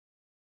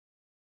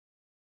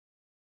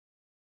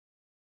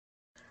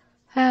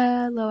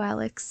Hello,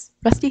 Alex.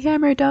 Rusty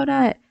Hammer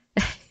Donut.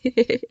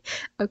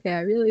 Okay, I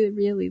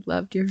really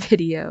loved your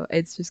video.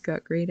 It's just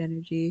got great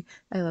energy.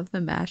 I love the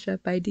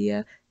mashup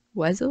idea.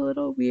 Was a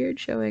little weird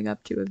showing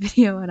up to a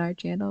video on our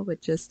channel with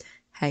just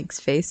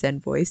Hank's face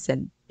and voice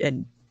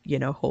and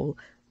whole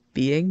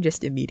being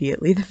just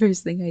immediately the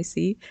first thing I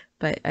see.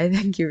 But I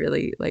think you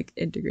really like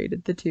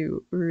integrated the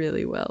two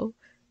really well.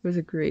 It was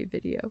a great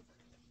video.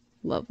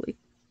 Lovely.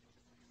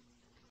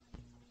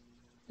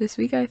 This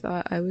week I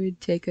thought I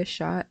would take a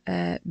shot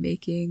at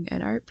making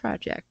an art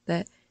project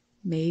that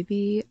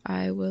maybe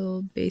I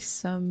will base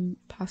some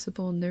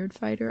possible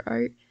Nerdfighter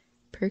art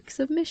perk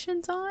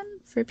submissions on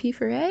for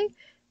P4A.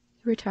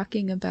 We were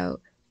talking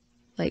about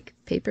like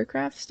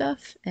papercraft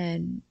stuff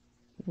and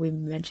we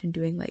mentioned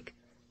doing like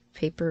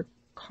paper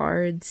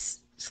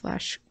cards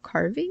slash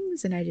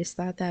carvings, and I just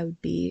thought that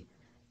would be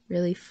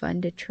really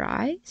fun to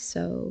try.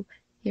 So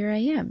here I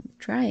am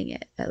trying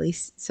it. At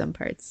least some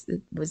parts.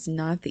 It was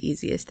not the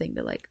easiest thing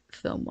to like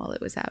film while it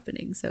was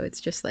happening. So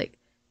it's just like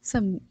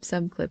some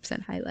clips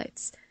and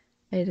highlights.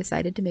 I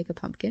decided to make a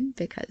pumpkin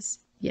because,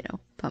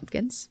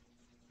 pumpkins.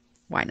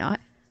 Why not?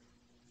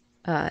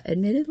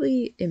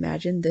 Admittedly,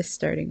 imagine this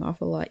starting off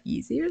a lot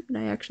easier than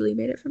I actually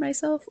made it for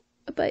myself,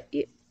 but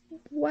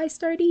why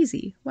start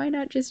easy? Why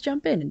not just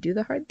jump in and do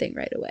the hard thing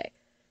right away?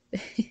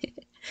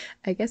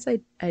 I guess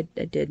I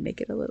did make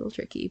it a little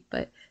tricky,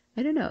 but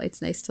I don't know.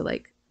 It's nice to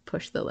like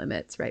push the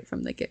limits right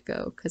from the get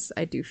go because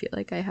I do feel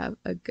like I have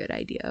a good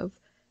idea of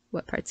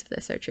what parts of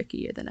this are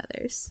trickier than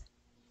others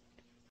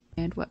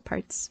and what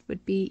parts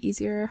would be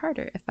easier or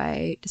harder if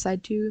I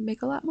decide to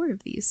make a lot more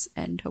of these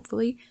and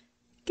hopefully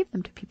give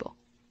them to people.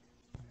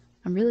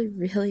 I'm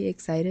really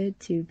excited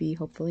to be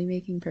hopefully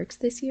making perks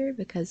this year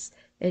because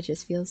it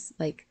just feels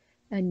like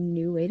a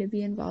new way to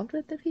be involved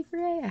with the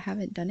P4A. I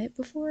haven't done it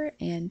before,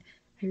 and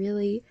I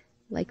really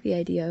like the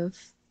idea of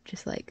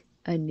just like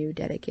a new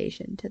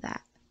dedication to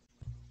that.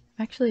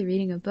 I'm actually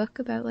reading a book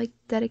about like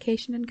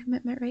dedication and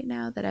commitment right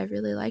now that I've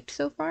really liked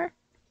so far.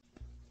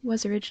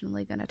 Was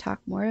originally going to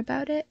talk more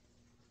about it,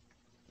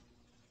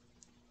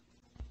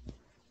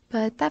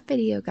 but that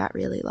video got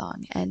really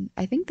long, and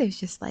I think there's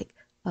just like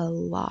a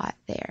lot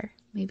there.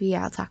 Maybe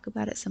I'll talk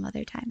about it some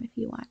other time if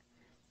you want.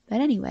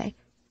 But anyway,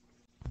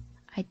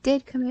 I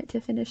did commit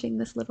to finishing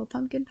this little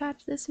pumpkin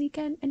patch this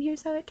weekend, and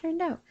here's how it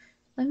turned out.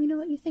 Let me know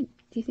what you think.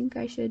 Do you think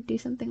I should do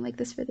something like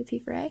this for the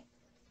P4A?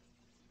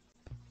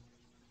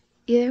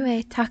 Either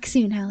way, talk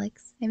soon,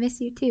 Alex. I miss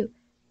you too.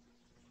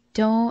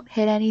 Don't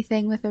hit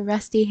anything with a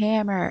rusty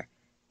hammer.